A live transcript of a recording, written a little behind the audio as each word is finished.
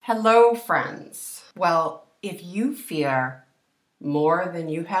Hello, friends. Well, if you fear more than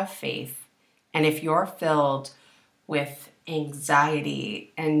you have faith, and if you're filled with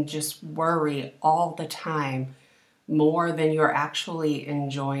anxiety and just worry all the time, more than you're actually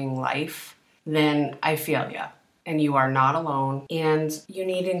enjoying life, then I feel you. And you are not alone. And you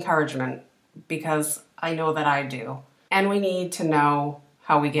need encouragement because I know that I do. And we need to know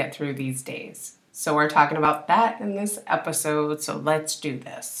how we get through these days. So we're talking about that in this episode, so let's do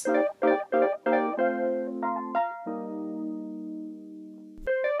this.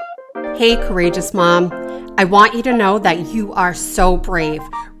 Hey, courageous mom. I want you to know that you are so brave,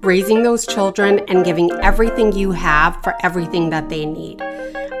 raising those children and giving everything you have for everything that they need.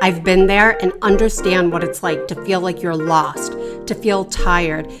 I've been there and understand what it's like to feel like you're lost, to feel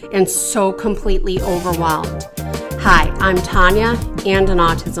tired and so completely overwhelmed. Hi, I'm Tanya and an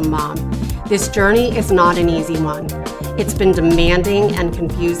autism mom. This journey is not an easy one. It's been demanding and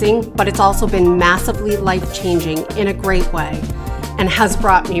confusing, but it's also been massively life-changing in a great way and has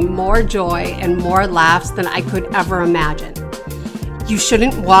brought me more joy and more laughs than I could ever imagine. You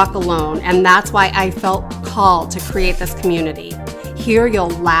shouldn't walk alone, and that's why I felt called to create this community. Here you'll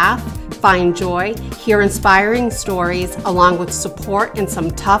laugh, find joy, hear inspiring stories, along with support and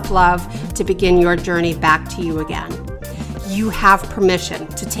some tough love to begin your journey back to you again. You have permission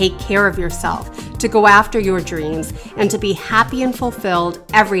to take care of yourself, to go after your dreams, and to be happy and fulfilled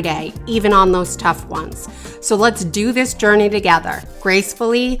every day, even on those tough ones. So let's do this journey together,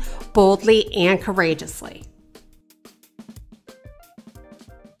 gracefully, boldly, and courageously.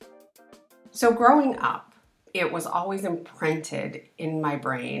 So growing up, it was always imprinted in my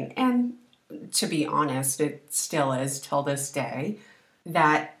brain, and to be honest, it still is till this day,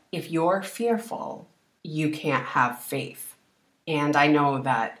 that if you're fearful, you can't have faith. And I know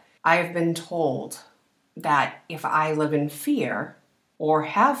that I've been told that if I live in fear or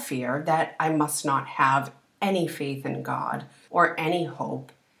have fear, that I must not have any faith in God or any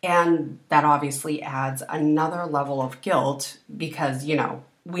hope. And that obviously adds another level of guilt because,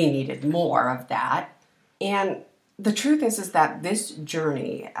 we needed more of that. And the truth is that this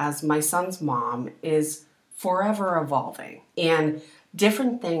journey as my son's mom is forever evolving. And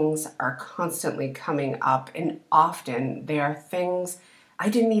different things are constantly coming up, and often they are things I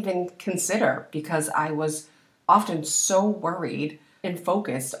didn't even consider because I was often so worried and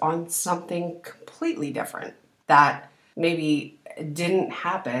focused on something completely different that maybe didn't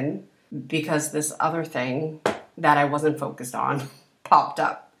happen because this other thing that I wasn't focused on popped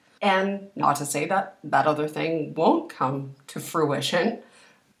up. And not to say that that other thing won't come to fruition.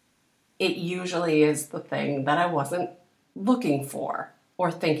 It usually is the thing that I wasn't looking for or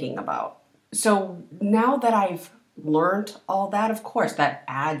thinking about. So now that I've learned all that, of course, that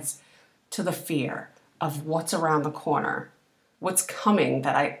adds to the fear of what's around the corner, what's coming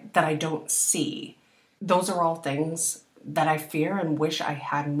that I don't see. Those are all things that I fear and wish I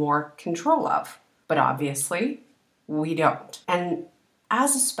had more control of. But obviously, we don't. And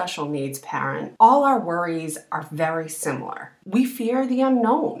as a special needs parent, all our worries are very similar. We fear the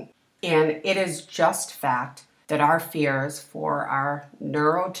unknown. And it is just fact that our fears for our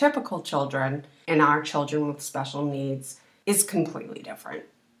neurotypical children and our children with special needs is completely different.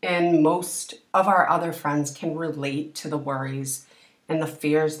 And most of our other friends can relate to the worries and the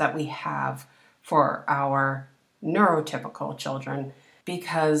fears that we have for our neurotypical children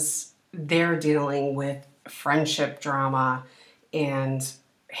because they're dealing with friendship drama and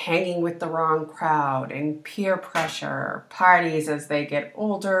hanging with the wrong crowd and peer pressure, parties as they get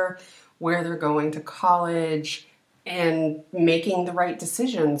older, where they're going to college, and making the right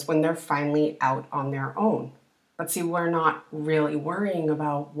decisions when they're finally out on their own. But see, we're not really worrying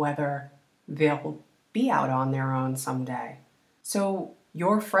about whether they'll be out on their own someday. So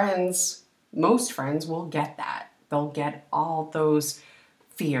your friends, most friends will get that. They'll get all those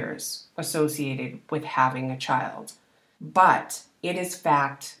fears associated with having a child. But it is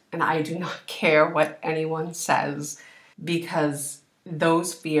fact, and I do not care what anyone says, because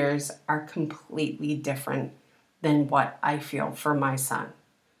those fears are completely different than what I feel for my son.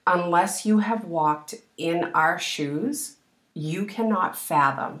 Unless you have walked in our shoes, you cannot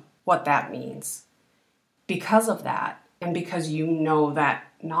fathom what that means. Because of that, and because you know that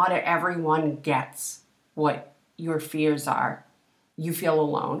not everyone gets what your fears are, you feel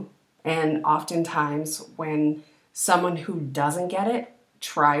alone. And oftentimes when someone who doesn't get it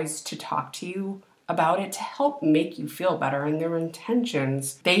tries to talk to you about it to help make you feel better, and their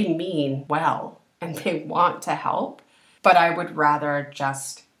intentions, they mean well and they want to help, but I would rather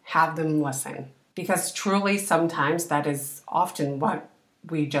just have them listen, because truly sometimes that is often what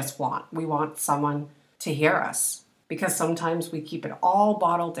we just want. We want someone to hear us, because sometimes we keep it all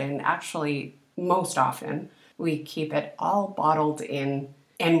bottled in. Actually, most often, we keep it all bottled in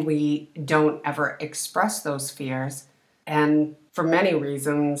and we don't ever express those fears. And for many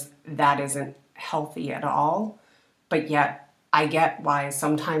reasons, that isn't healthy at all. But yet, I get why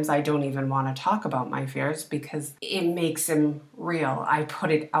sometimes I don't even want to talk about my fears because it makes them real. I put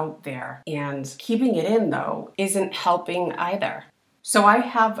it out there. And keeping it in, though, isn't helping either. So I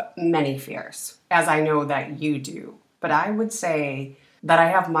have many fears, as I know that you do. But I would say that I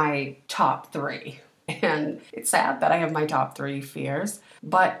have my top three. And it's sad that I have my top three fears,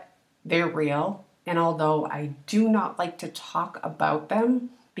 but they're real. And although I do not like to talk about them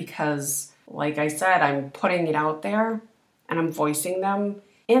because, like I said, I'm putting it out there and I'm voicing them,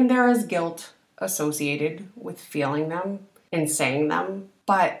 and there is guilt associated with feeling them and saying them.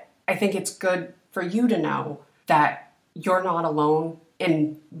 But I think it's good for you to know that you're not alone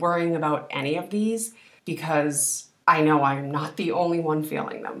in worrying about any of these because I know I'm not the only one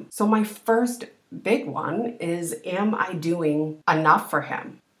feeling them. So my first big one is, am I doing enough for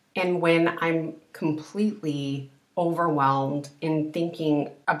him? And when I'm completely overwhelmed in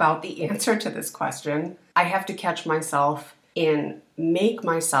thinking about the answer to this question, I have to catch myself and make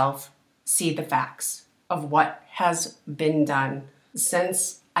myself see the facts of what has been done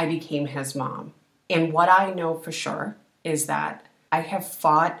since I became his mom. And what I know for sure is that I have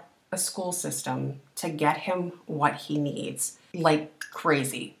fought a school system to get him what he needs like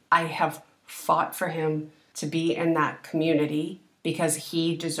crazy. I have fought for him to be in that community because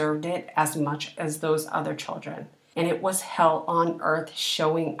he deserved it as much as those other children. And it was hell on earth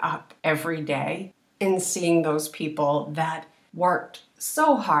showing up every day and seeing those people that worked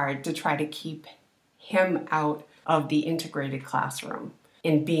so hard to try to keep him out of the integrated classroom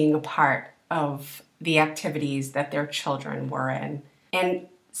and being a part of the activities that their children were in. And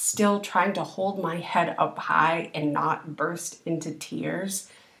still trying to hold my head up high and not burst into tears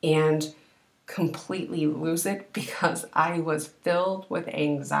and completely lose it because I was filled with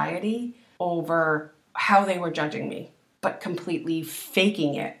anxiety over how they were judging me, but completely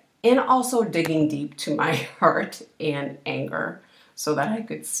faking it and also digging deep to my hurt and anger so that I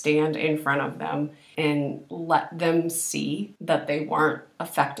could stand in front of them and let them see that they weren't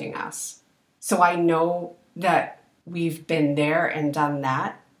affecting us. So I know that we've been there and done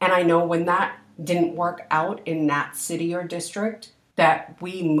that. And I know when that didn't work out in that city or district, that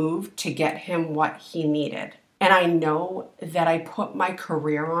we moved to get him what he needed. And I know that I put my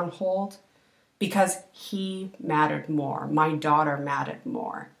career on hold because he mattered more. My daughter mattered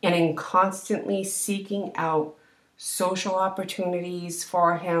more. And in constantly seeking out social opportunities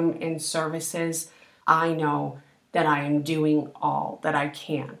for him and services, I know that I am doing all that I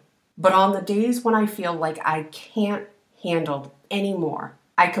can. But on the days when I feel like I can't handle anymore,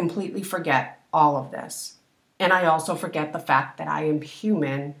 I completely forget all of this. And I also forget the fact that I am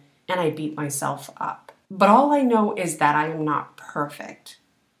human and I beat myself up. But all I know is that I am not perfect.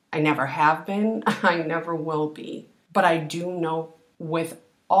 I never have been, I never will be. But I do know with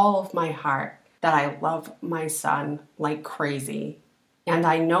all of my heart that I love my son like crazy. And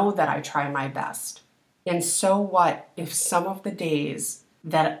I know that I try my best. And so what if some of the days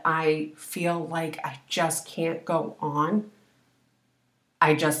that I feel like I just can't go on,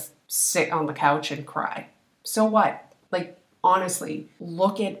 I just sit on the couch and cry? So what? Like, honestly,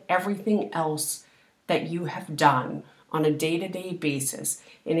 look at everything else that you have done on a day-to-day basis.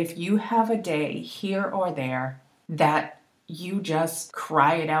 And if you have a day here or there that you just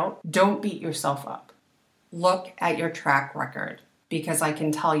cry it out, don't beat yourself up. Look at your track record, because I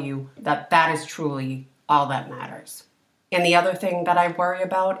can tell you that that is truly all that matters. And the other thing that I worry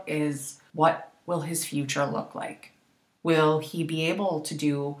about is, what will his future look like? Will he be able to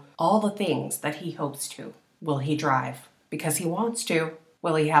do all the things that he hopes to? Will he drive because he wants to?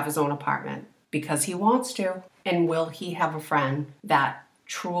 Will he have his own apartment because he wants to? And will he have a friend that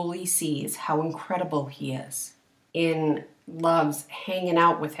truly sees how incredible he is and loves hanging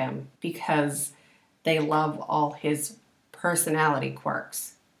out with him because they love all his personality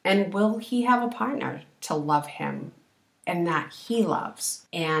quirks? And will he have a partner to love him and that he loves?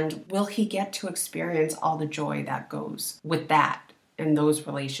 And will he get to experience all the joy that goes with that and those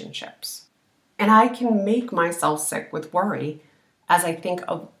relationships? And I can make myself sick with worry as I think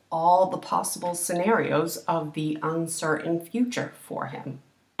of all the possible scenarios of the uncertain future for him.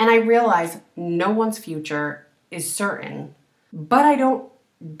 And I realize no one's future is certain, but I don't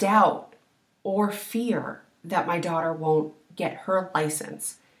doubt or fear that my daughter won't get her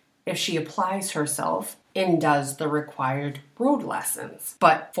license if she applies herself and does the required road lessons.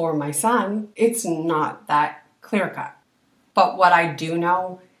 But for my son, it's not that clear-cut. But what I do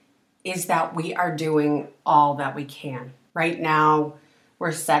know is that we are doing all that we can. Right now,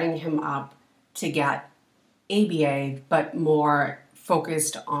 we're setting him up to get ABA, but more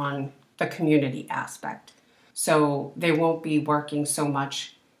focused on the community aspect. So they won't be working so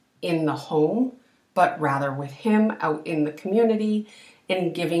much in the home, but rather with him out in the community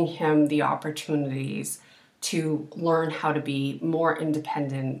and giving him the opportunities to learn how to be more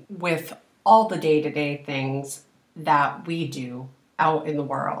independent with all the day-to-day things that we do out in the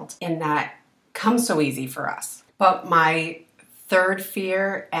world. And that comes so easy for us. But my third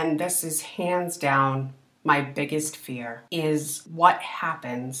fear, and this is hands down my biggest fear, is what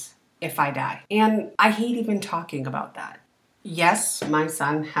happens if I die. And I hate even talking about that. Yes, my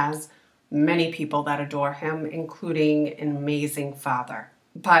son has many people that adore him, including an amazing father.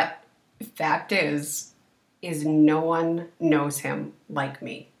 But the fact is no one knows him like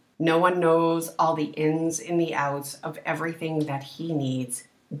me. No one knows all the ins and the outs of everything that he needs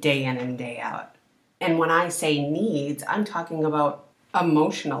day in and day out. And when I say needs, I'm talking about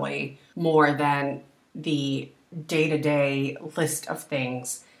emotionally more than the day-to-day list of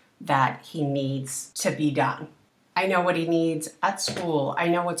things that he needs to be done. I know what he needs at school. I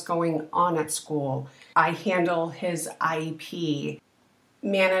know what's going on at school. I handle his IEP,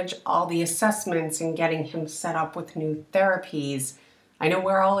 manage all the assessments and getting him set up with new therapies. I know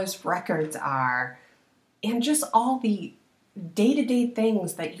where all his records are. And just all the day-to-day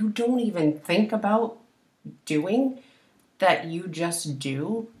things that you don't even think about doing, that you just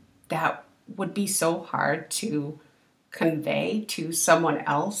do, that would be so hard to convey to someone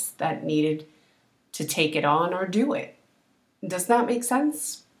else that needed to take it on or do it. Does that make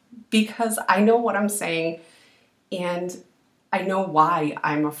sense? Because I know what I'm saying, and I know why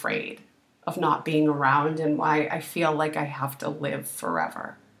I'm afraid of not being around and why I feel like I have to live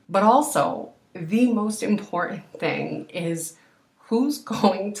forever. But also, the most important thing is who's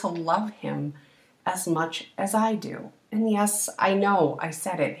going to love him as much as I do. And yes, I know, I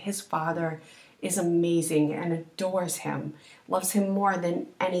said it, his father is amazing and adores him, loves him more than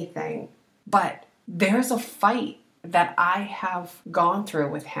anything. But there's a fight that I have gone through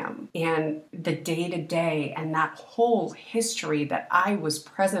with him, and the day-to-day and that whole history that I was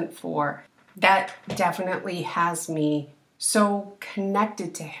present for, that definitely has me so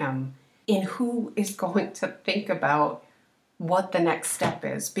connected to him. And who is going to think about what the next step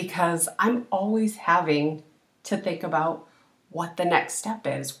is? Because I'm always having to think about what the next step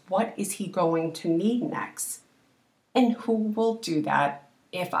is. What is he going to need next? And who will do that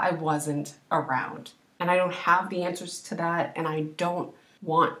if I wasn't around? And I don't have the answers to that, and I don't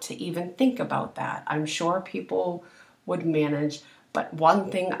want to even think about that. I'm sure people would manage, but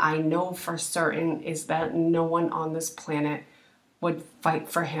one thing I know for certain is that no one on this planet would fight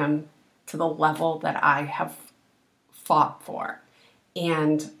for him to the level that I have fought for.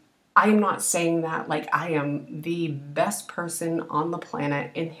 And I'm not saying that like I am the best person on the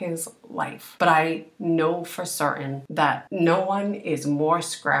planet in his life, but I know for certain that no one is more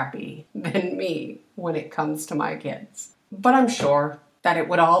scrappy than me when it comes to my kids. But I'm sure that it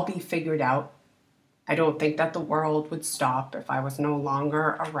would all be figured out. I don't think that the world would stop if I was no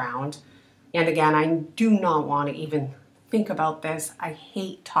longer around. And again, I do not want to even think about this. I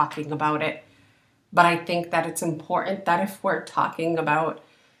hate talking about it. But I think that it's important that if we're talking about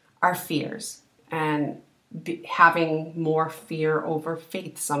our fears and having more fear over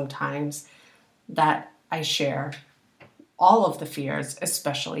faith sometimes, that I share all of the fears,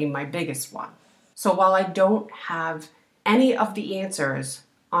 especially my biggest one. So while I don't have any of the answers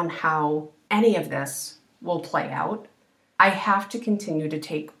on how any of this will play out, I have to continue to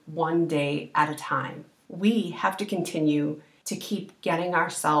take one day at a time. We have to continue to keep getting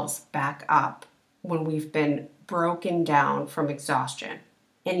ourselves back up when we've been broken down from exhaustion.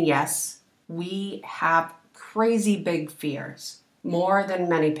 And yes, we have crazy big fears, more than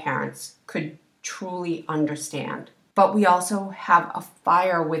many parents could truly understand. But we also have a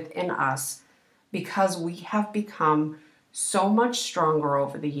fire within us because we have become so much stronger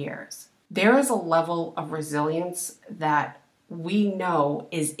over the years. There is a level of resilience that we know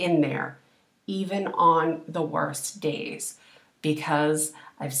is in there, even on the worst days, because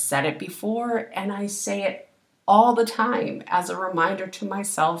I've said it before and I say it all the time as a reminder to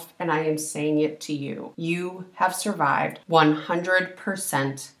myself, and I am saying it to you. You have survived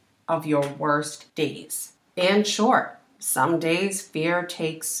 100% of your worst days. And sure, some days fear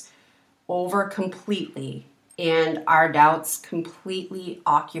takes over completely and our doubts completely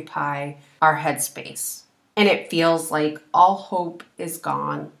occupy our headspace. And it feels like all hope is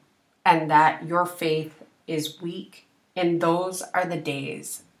gone and that your faith is weak. And those are the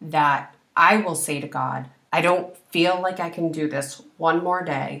days that I will say to God, I don't feel like I can do this one more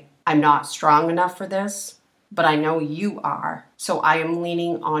day. I'm not strong enough for this, but I know you are. So I am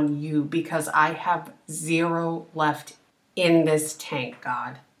leaning on you because I have zero left in this tank,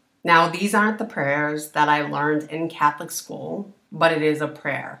 God. Now, these aren't the prayers that I learned in Catholic school, but it is a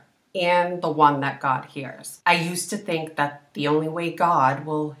prayer and the one that God hears. I used to think that the only way God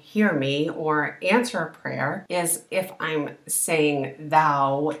will hear me or answer a prayer is if I'm saying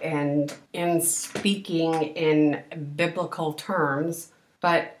thou and in speaking in biblical terms.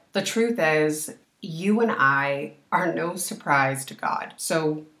 But the truth is, you and I are no surprise to God.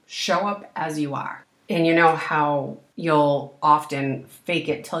 So show up as you are. And you know how you'll often fake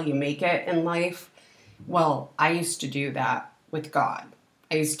it till you make it in life? Well, I used to do that with God.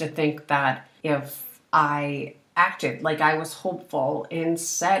 I used to think that if I acted like I was hopeful and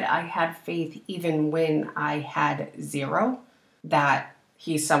said I had faith even when I had zero, that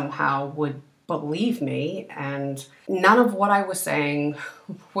he somehow would believe me, and none of what I was saying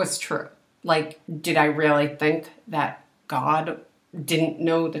was true. Like, did I really think that God didn't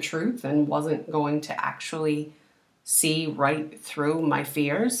know the truth and wasn't going to actually see right through my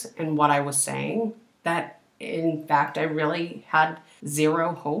fears and what I was saying? That, in fact, I really had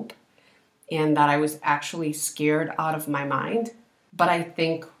zero hope and that I was actually scared out of my mind. But I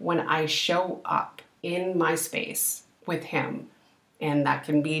think when I show up in my space with him, and that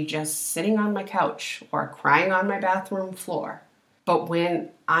can be just sitting on my couch or crying on my bathroom floor, but when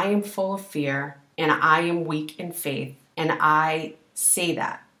I am full of fear and I am weak in faith and I say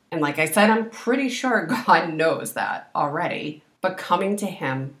that, and like I said, I'm pretty sure God knows that already, but coming to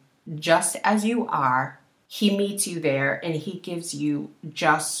him just as you are, he meets you there and he gives you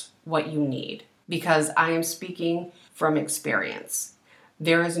just what you need. Because I am speaking from experience.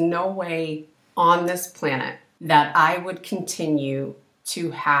 There is no way on this planet that I would continue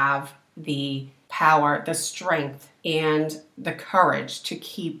to have the power, the strength, and the courage to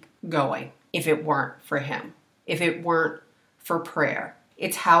keep going if it weren't for him, if it weren't for prayer.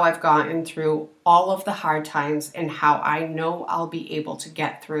 It's how I've gotten through all of the hard times and how I know I'll be able to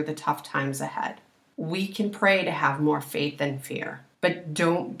get through the tough times ahead. We can pray to have more faith than fear, but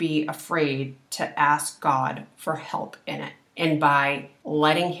don't be afraid to ask God for help in it. And by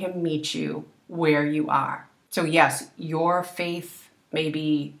letting him meet you where you are. So yes, your faith may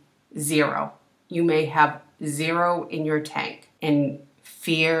be zero. You may have zero in your tank. And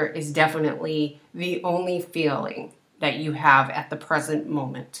fear is definitely the only feeling that you have at the present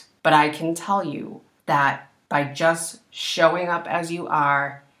moment. But I can tell you that by just showing up as you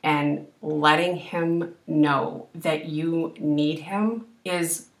are and letting him know that you need him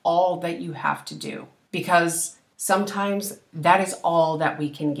is all that you have to do. Because sometimes that is all that we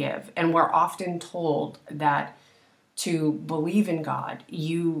can give. And we're often told that to believe in God,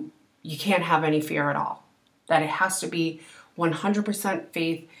 you can't have any fear at all. That it has to be 100%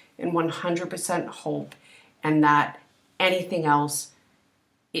 faith and 100% hope, and that anything else,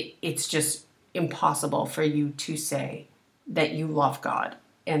 it's just impossible for you to say that you love God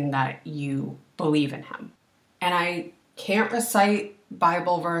and that you believe in him. And I can't recite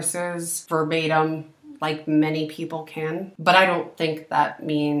Bible verses verbatim like many people can, but I don't think that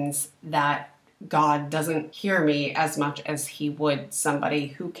means that God doesn't hear me as much as he would somebody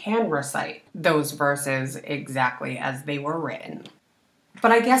who can recite those verses exactly as they were written.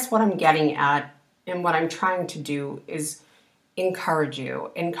 But I guess what I'm getting at and what I'm trying to do is encourage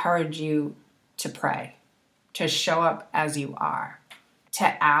you to pray, to show up as you are,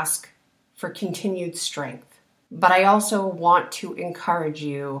 to ask for continued strength. But I also want to encourage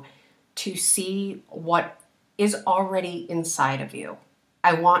you to see what is already inside of you.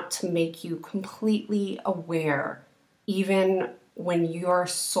 I want to make you completely aware, even when your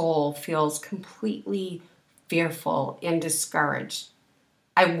soul feels completely fearful and discouraged.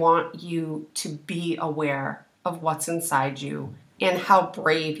 I want you to be aware of what's inside you and how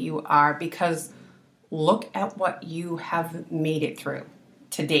brave you are, because look at what you have made it through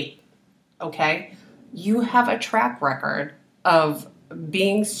to date, okay? You have a track record of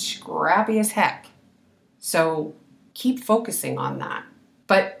being scrappy as heck. So keep focusing on that.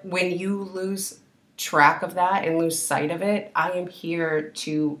 But when you lose track of that and lose sight of it, I am here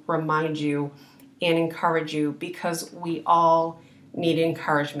to remind you and encourage you, because we all need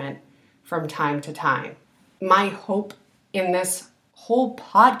encouragement from time to time. My hope in this whole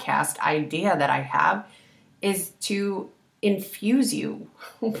podcast idea that I have is to infuse you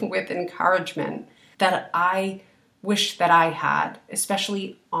with encouragement that I wish that I had,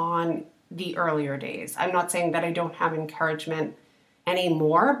 especially on the earlier days. I'm not saying that I don't have encouragement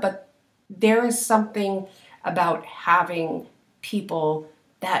anymore, but there is something about having people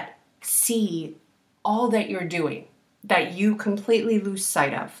that see all that you're doing, that you completely lose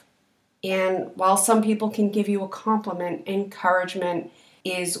sight of, And while some people can give you a compliment, encouragement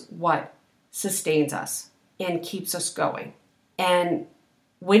is what sustains us and keeps us going. And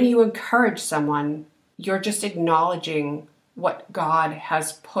when you encourage someone, you're just acknowledging what God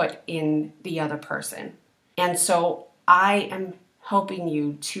has put in the other person. And so I am helping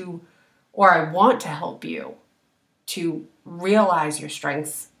you to, or I want to help you to realize your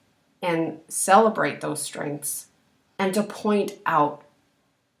strengths and celebrate those strengths and to point out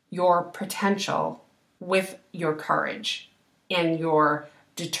your potential with your courage and your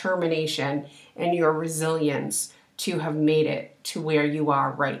determination and your resilience to have made it to where you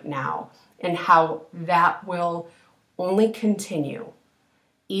are right now, and how that will only continue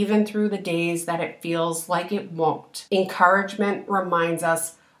even through the days that it feels like it won't. Encouragement reminds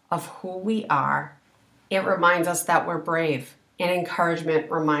us of who we are. It reminds us that we're brave. And encouragement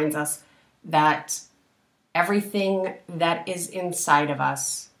reminds us that everything that is inside of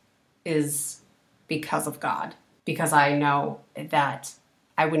us is because of God. Because I know that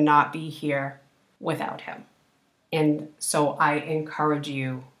I would not be here without Him. And so I encourage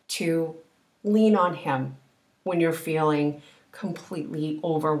you to lean on Him when you're feeling completely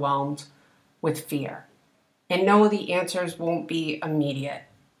overwhelmed with fear. And know the answers won't be immediate.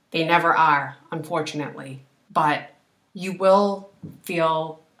 They never are, unfortunately. But you will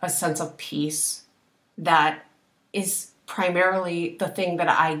feel a sense of peace that is primarily the thing that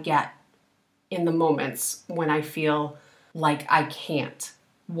I get in the moments when I feel like I can't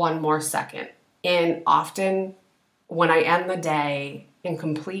one more second. And often when I end the day in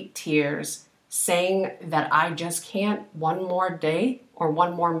complete tears, saying that I just can't one more day or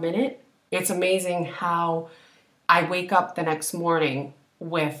one more minute, it's amazing how I wake up the next morning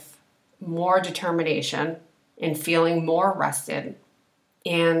with more determination and feeling more rested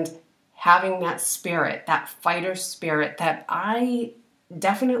and having that spirit, that fighter spirit that I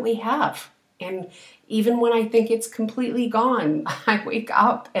definitely have. And even when I think it's completely gone, I wake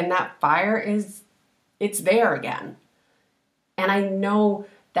up and that fire it's there again. And I know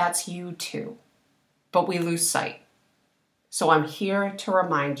that's you too, but we lose sight. So I'm here to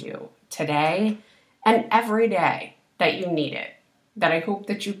remind you today and every day that you need it, that I hope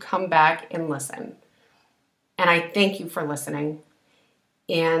that you come back and listen. And I thank you for listening.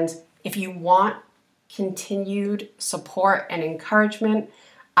 And if you want continued support and encouragement,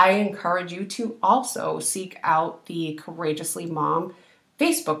 I encourage you to also seek out the Courageously Mom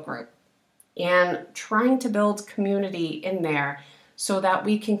Facebook group and trying to build community in there so that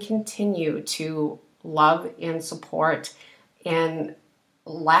we can continue to love and support and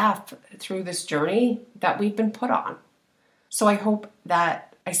laugh through this journey that we've been put on. So I hope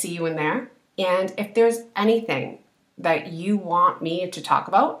that I see you in there. And if there's anything that you want me to talk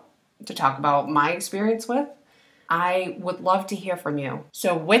about my experience with, I would love to hear from you.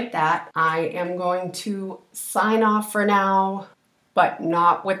 So with that, I am going to sign off for now, but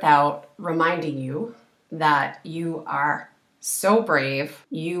not without reminding you that you are so brave,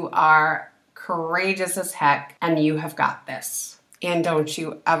 you are courageous as heck, and you have got this. And don't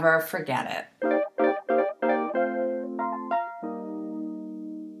you ever forget it.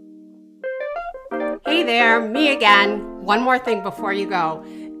 Hey there, me again. One more thing before you go.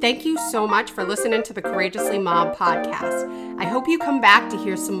 Thank you so much for listening to the Courageously Mom podcast. I hope you come back to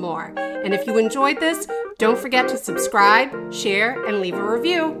hear some more. And if you enjoyed this, don't forget to subscribe, share, and leave a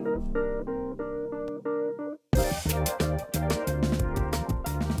review.